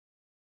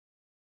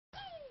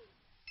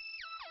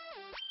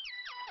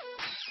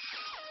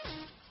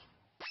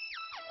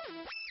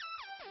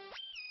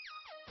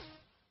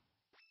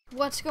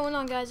What's going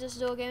on, guys? This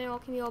is Doe Gaming.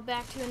 Welcome you all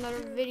back to another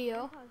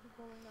video.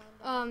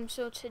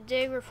 So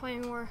today we're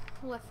playing more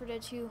Left 4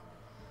 Dead 2,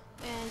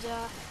 and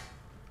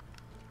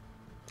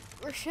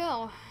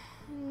Rochelle,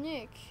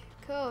 Nick,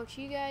 Coach,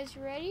 you guys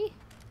ready?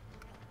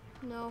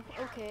 No.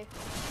 Okay.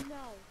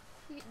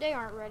 No. They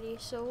aren't ready,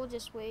 so we'll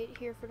just wait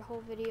here for the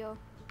whole video.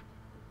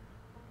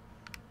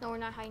 No, we're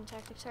not hiding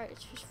tactics. Alright,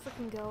 let's just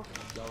freaking go.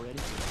 Y'all ready?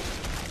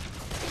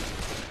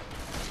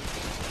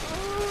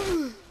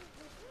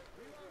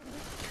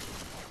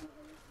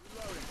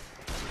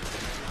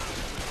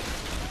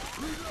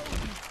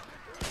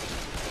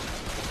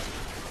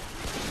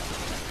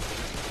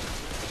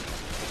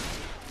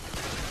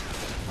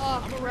 Oh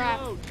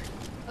crap.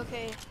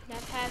 Okay,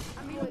 that has.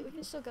 Wait, we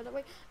can still go that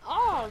way.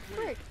 Oh,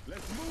 frick.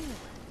 Let's move.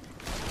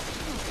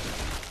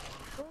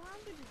 Go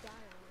around to the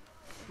dial.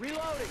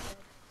 Reloading.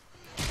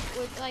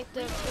 With like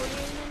the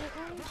 40-minute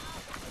one?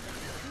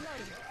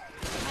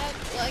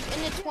 Like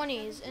in the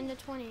 20s. In the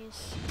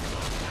 20s.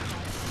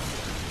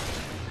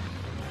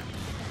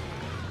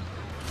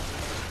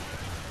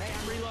 Hey,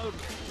 I'm reloading.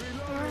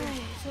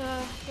 Alright,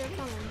 they're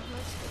coming.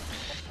 Let's go.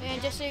 And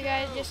just so you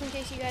guys, just in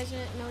case you guys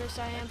didn't notice,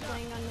 I am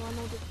playing on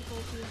normal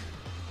difficulty.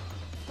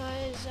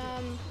 Because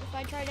if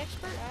I tried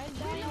expert, I'd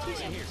die in 2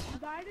 seconds. You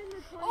died in the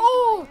 20s.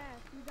 Oh! Yes,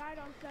 you died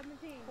on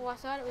 17. Oh, I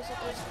thought it was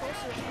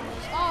closer to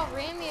 20s. Oh,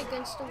 ran me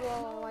against the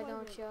wall. Why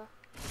don't you?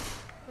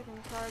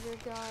 Freaking Charger,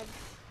 God.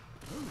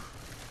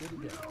 Good to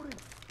go.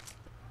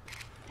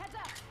 Heads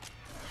up.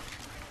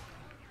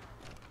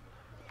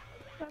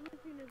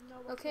 17 is no.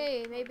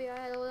 Okay, maybe I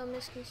had a little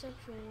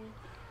misconception.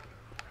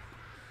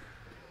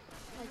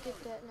 I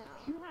get that now.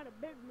 You had a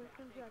big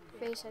misconception.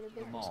 Face had a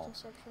big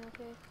misconception,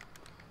 okay?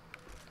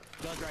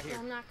 Guns right here.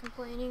 I'm not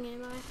complaining,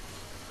 am I?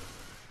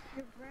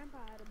 Your grandpa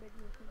had a big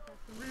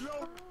misconception.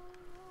 Reload.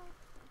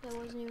 That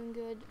wasn't even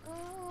good.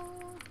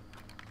 Oh,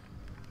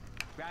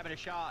 Grabbing a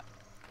shot.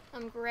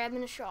 I'm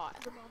grabbing a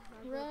shot.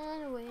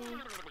 Run away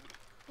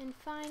and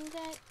find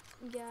that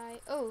guy.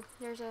 Oh,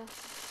 there's a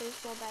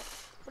baseball bat.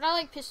 But I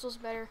like pistols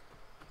better.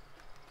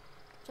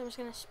 So I'm just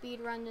gonna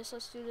speed run this.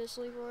 Let's do this,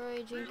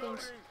 Leroy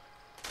Jenkins.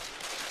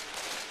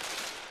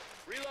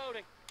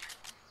 Reloading.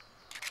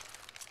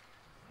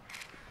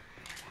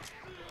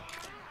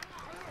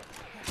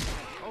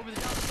 Over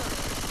the dumpster.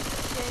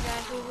 Okay,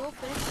 guys, we will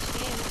finish this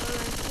game. Or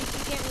we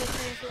can't really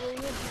finish it. We'll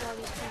live through all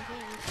these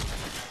campaigns.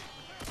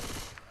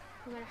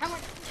 No matter how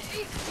much.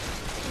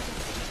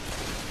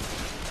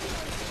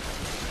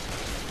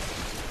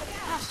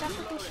 Ah, stop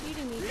freaking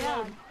shooting me,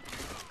 God.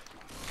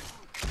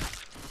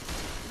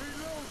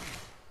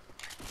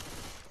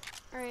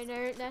 Alright,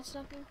 there, that's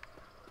nothing.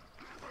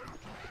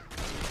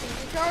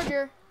 There's a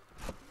Charger.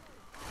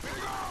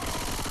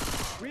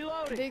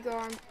 Reloading. Big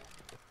arm.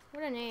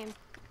 What a name.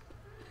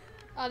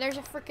 Oh, there's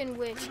a freaking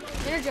witch.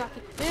 Inner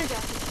jockey. Inner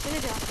jockey. Inner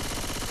jockey.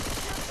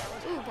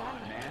 Ooh, got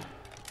him. Man.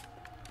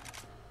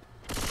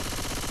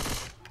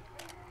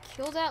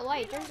 Kill that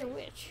light. There's a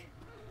witch.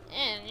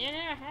 And you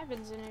know what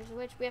happens when there's a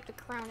witch. We have to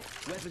crown it.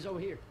 Weapons over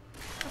here.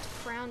 Let's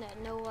crown that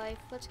no life.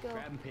 Let's go.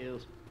 Grabbing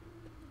pills.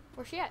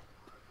 Where's she at?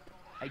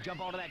 Hey, jump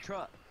onto that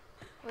truck.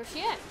 Where's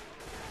she at?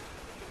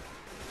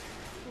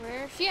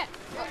 Where's she at?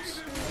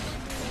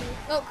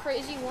 Oh,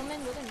 crazy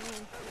woman. What a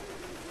name.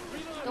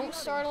 Don't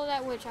startle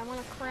that witch. I want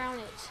to crown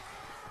it.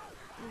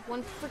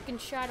 One freaking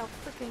shot, I'll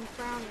freaking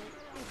crown it.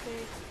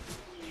 Okay.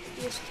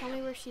 Just tell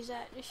me where she's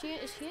at. Is she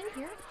in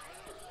here?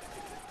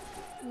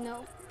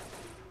 No.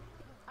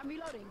 I'm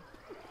reloading.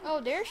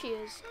 Oh, there she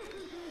is.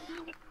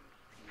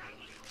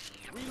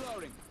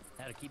 Reloading.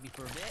 That'll keep me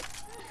for a bit.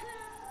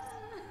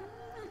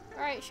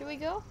 Alright, should we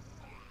go?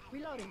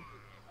 Reloading.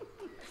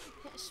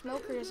 Yeah,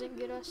 smoker doesn't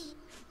get us.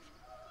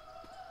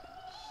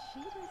 She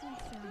doesn't sound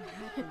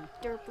happy.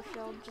 Derp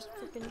Rochelle, just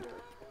freaking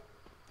derp.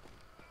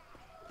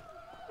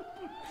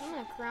 I'm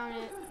gonna crown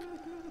it.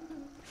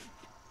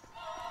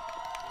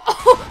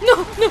 Oh no!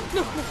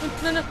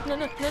 No!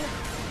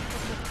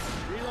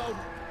 Reload.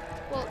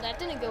 Well, that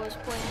didn't go as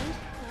planned.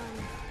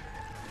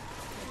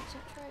 Let's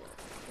try it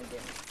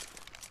again.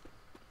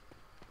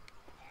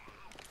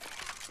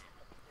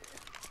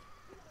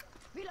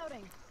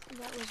 Reloading.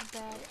 That was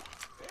bad.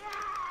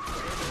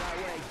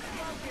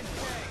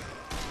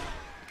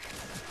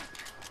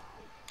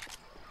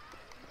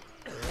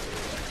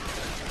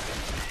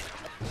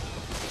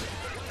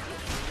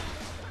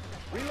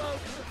 Reload.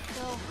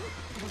 No.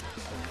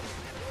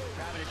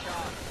 Grabbing a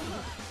shot.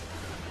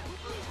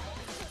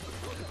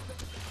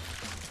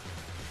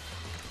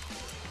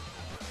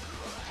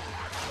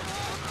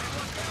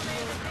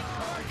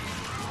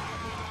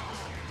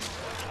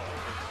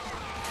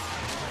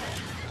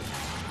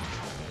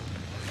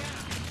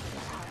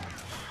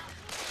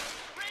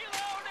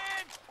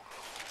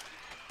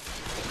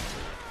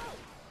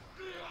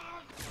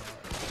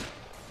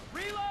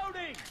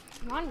 Reloading.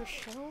 Come on,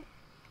 Rochelle.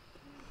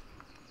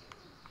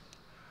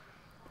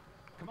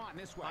 Come on,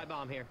 this way.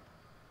 Bomb here.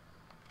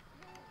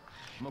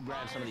 I'm gonna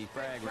grab some of these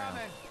frag rounds.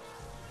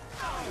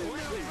 Oh,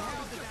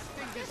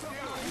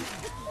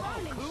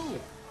 cool.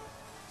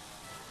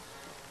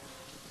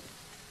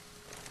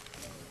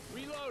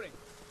 Reloading.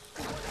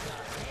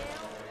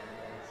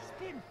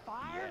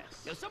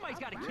 Yo, somebody's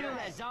got to kill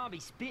that zombie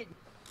spitting.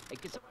 Hey,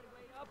 can somebody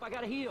wait up? I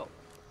gotta heal.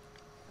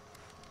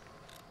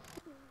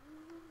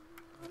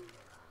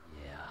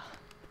 Yeah.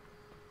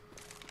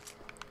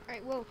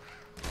 Alright, whoa.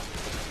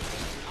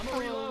 I'm gonna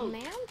reload.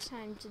 Man,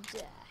 time to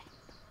die.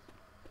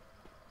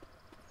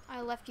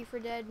 I left you for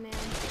dead, man.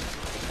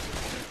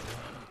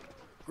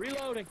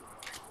 Reloading.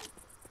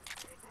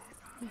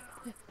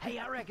 Hey,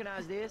 I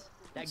recognize this.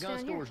 That What's gun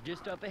down here? store's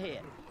just up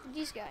ahead.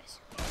 These guys.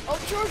 Oh,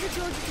 Georgia.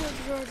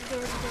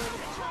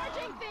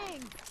 Charging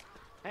thing!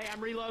 Hey, I'm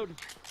reloading.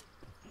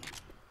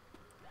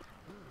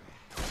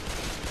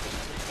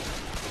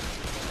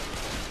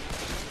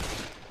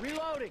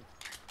 Reloading.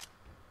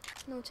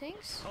 No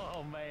tanks?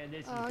 Oh man,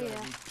 this is Oh, gonna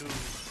yeah. be cool.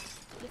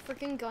 The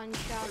freaking gun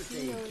shop. First You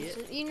aid know,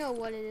 kit. you know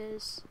what it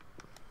is.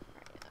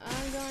 Alright,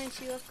 I'm going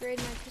to upgrade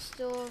my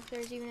pistol.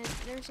 There's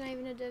not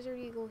even a Desert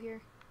Eagle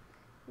here.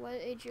 What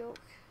a joke.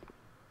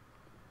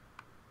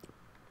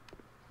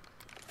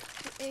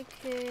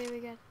 Okay, we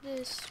got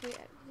this. We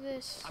got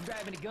this. I'm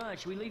grabbing a gun.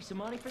 Should we leave some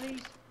money for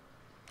these?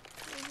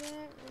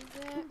 That.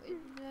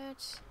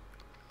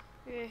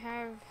 We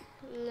have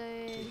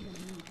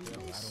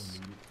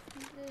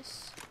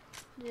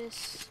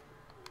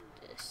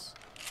this.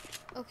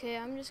 Okay,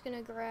 I'm just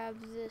gonna grab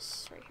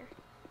this right here.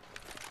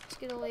 Let's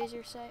get a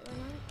laser sight, why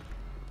not?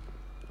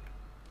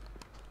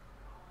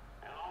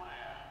 Hello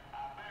there. I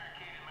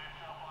barricaded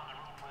myself on the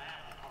roof with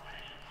ample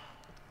provisions.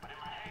 But in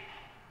my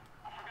haste,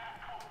 I forgot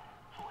coal.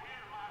 So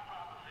here's my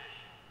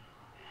proposition.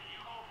 If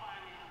you go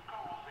find me some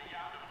coals at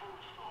yonder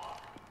food store,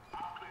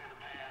 I'll clear the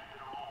path to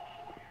the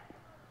mall for you.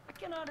 I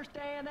can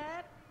understand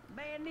that.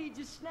 Man needs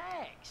his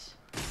snacks.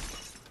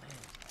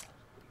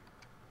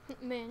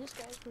 Man, this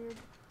guy's weird.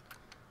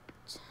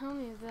 Tell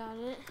me about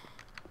it.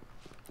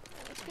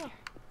 Let's go.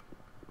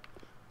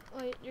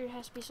 Wait, there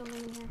has to be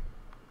something in here.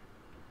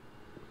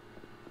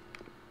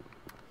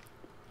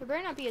 There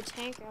better not be a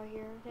tank out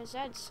here, because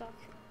that'd suck.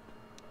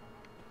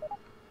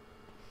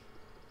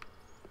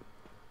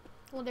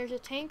 Well, there's a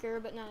tanker,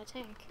 but not a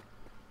tank.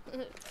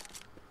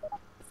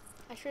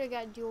 I should have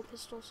got dual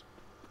pistols.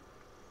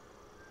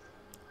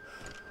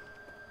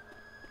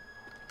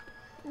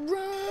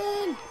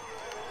 Run!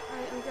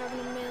 Alright, I'm grabbing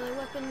a melee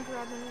weapon,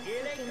 grabbing a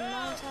Here they freaking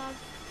come. Molotov.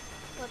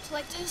 Let's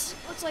light this.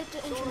 Let's light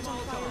the entrance on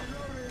fire.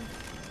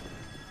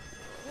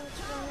 Let's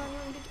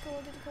run. Get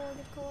the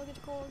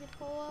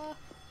cola.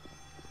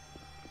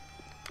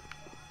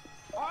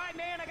 All right,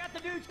 man. I got the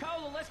dude's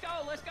cola. Let's go.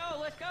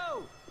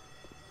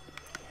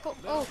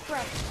 Oh,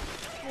 crap.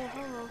 Oh,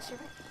 hello, sir.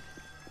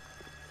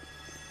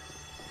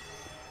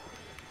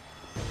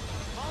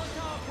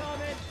 Molotov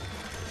coming.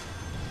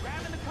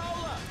 Grabbing the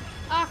cola.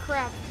 Ah,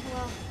 crap.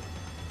 Well.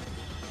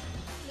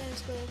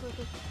 Let's go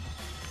quickly.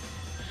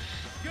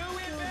 Go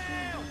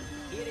inbound.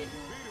 Get it.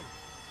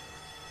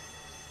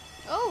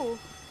 Oh!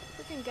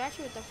 Freaking got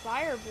you with the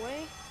fire,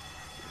 boy.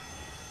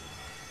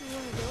 You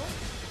wanna do it?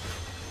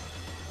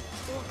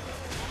 Let's do it.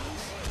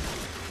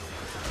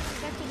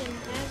 Infected in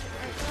hazard.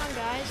 Alright, come on,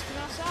 guys. Come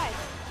outside.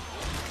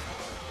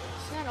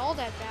 It's not all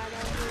that bad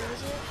out here,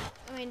 is it?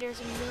 I mean, there's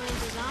millions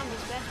of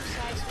zombies, but that's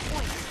besides the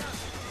point.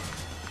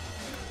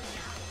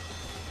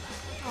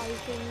 Oh, you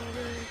kidding me? I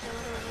didn't even throw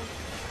it over.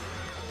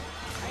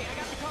 Hey, I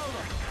got the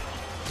cola.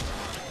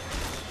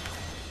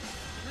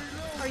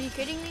 Are you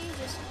kidding me?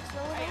 Just throw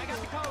it Hey, I over. got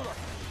the cola.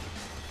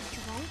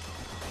 Drunk?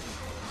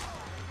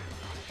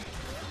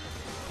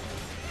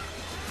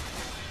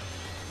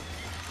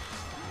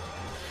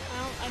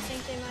 I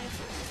think they might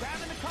have.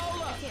 Grabbing the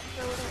cola. I can't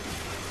throw it over.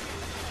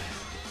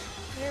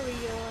 There we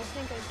go. I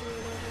think I threw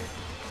it over.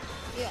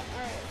 Yeah,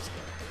 alright, let's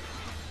go.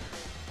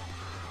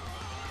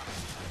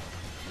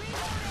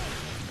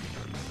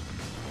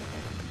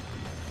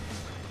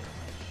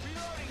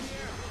 Reloading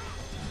here.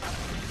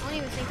 I don't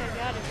even think I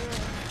got it,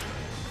 really.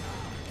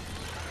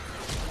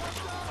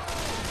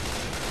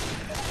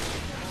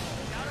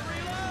 Gotta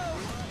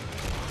reload.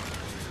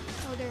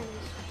 Oh, there it is.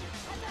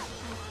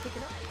 I'll pick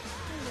it up.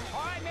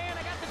 All right, man. I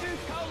got the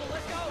dude's cola.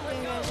 Let's go.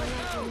 Yeah, guys, I'm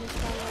not doing this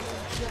by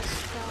just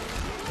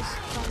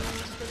 5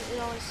 minutes, but it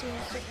always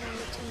seems to end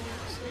at 10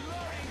 minutes. So,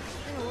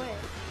 in a way.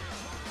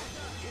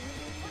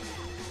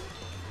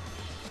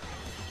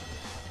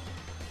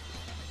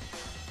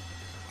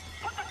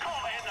 Put the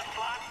cola in the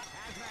slot.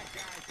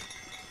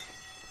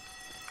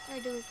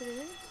 Alright, do we put it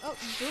in? Oh,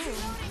 boom.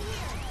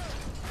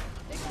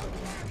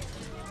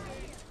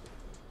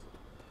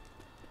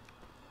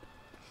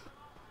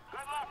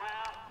 Good luck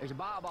now. There's a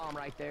bio bomb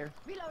right there.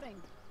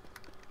 Reloading.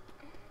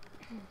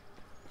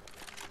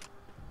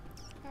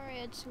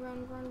 Alright, let's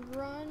run.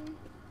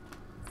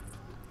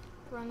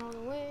 Run all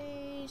the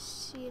way.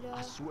 See it I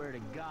up. swear to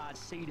God,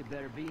 Cedar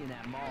better be in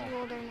that mall.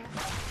 Well, they're not.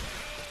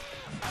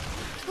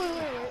 Spoiler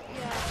alert.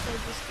 Yeah,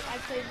 I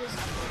played this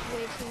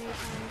way too many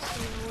times to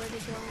know where to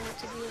go and what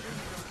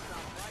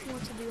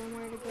to do. And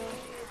where to go.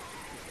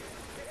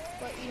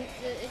 But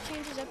it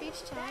changes up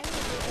each time.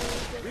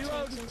 With the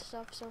tanks and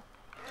stuff, so.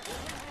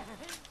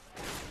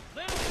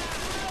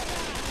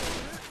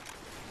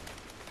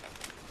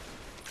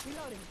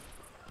 Reloading.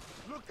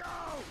 Look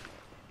out!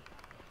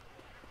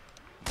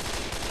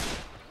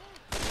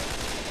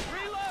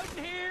 Reloading!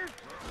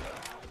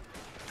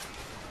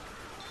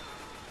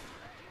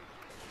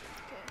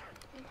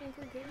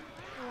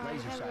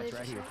 That's laser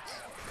right here. sights.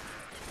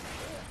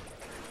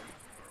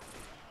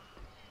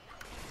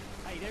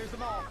 Hey, there's the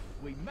mall.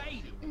 We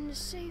made it. In the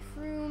safe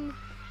room.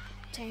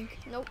 Tank.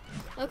 Nope.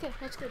 Okay,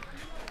 that's good.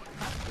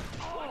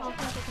 I don't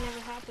think that can ever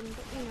happen,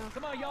 but you know.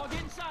 Come on, y'all,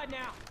 get inside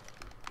now.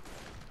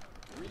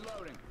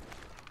 Reloading.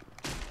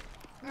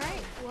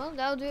 Alright, well,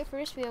 that'll do it for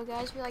this video,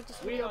 guys. If you like this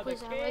video,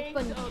 please hit that like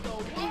button.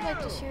 If you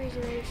like this series or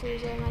other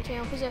series on my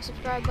channel, please hit that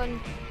subscribe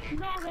button.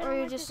 Or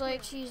you just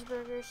like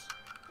cheeseburgers.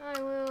 I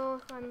will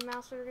find the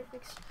mouse order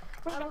fix.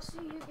 I will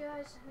see you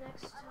guys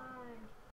next time.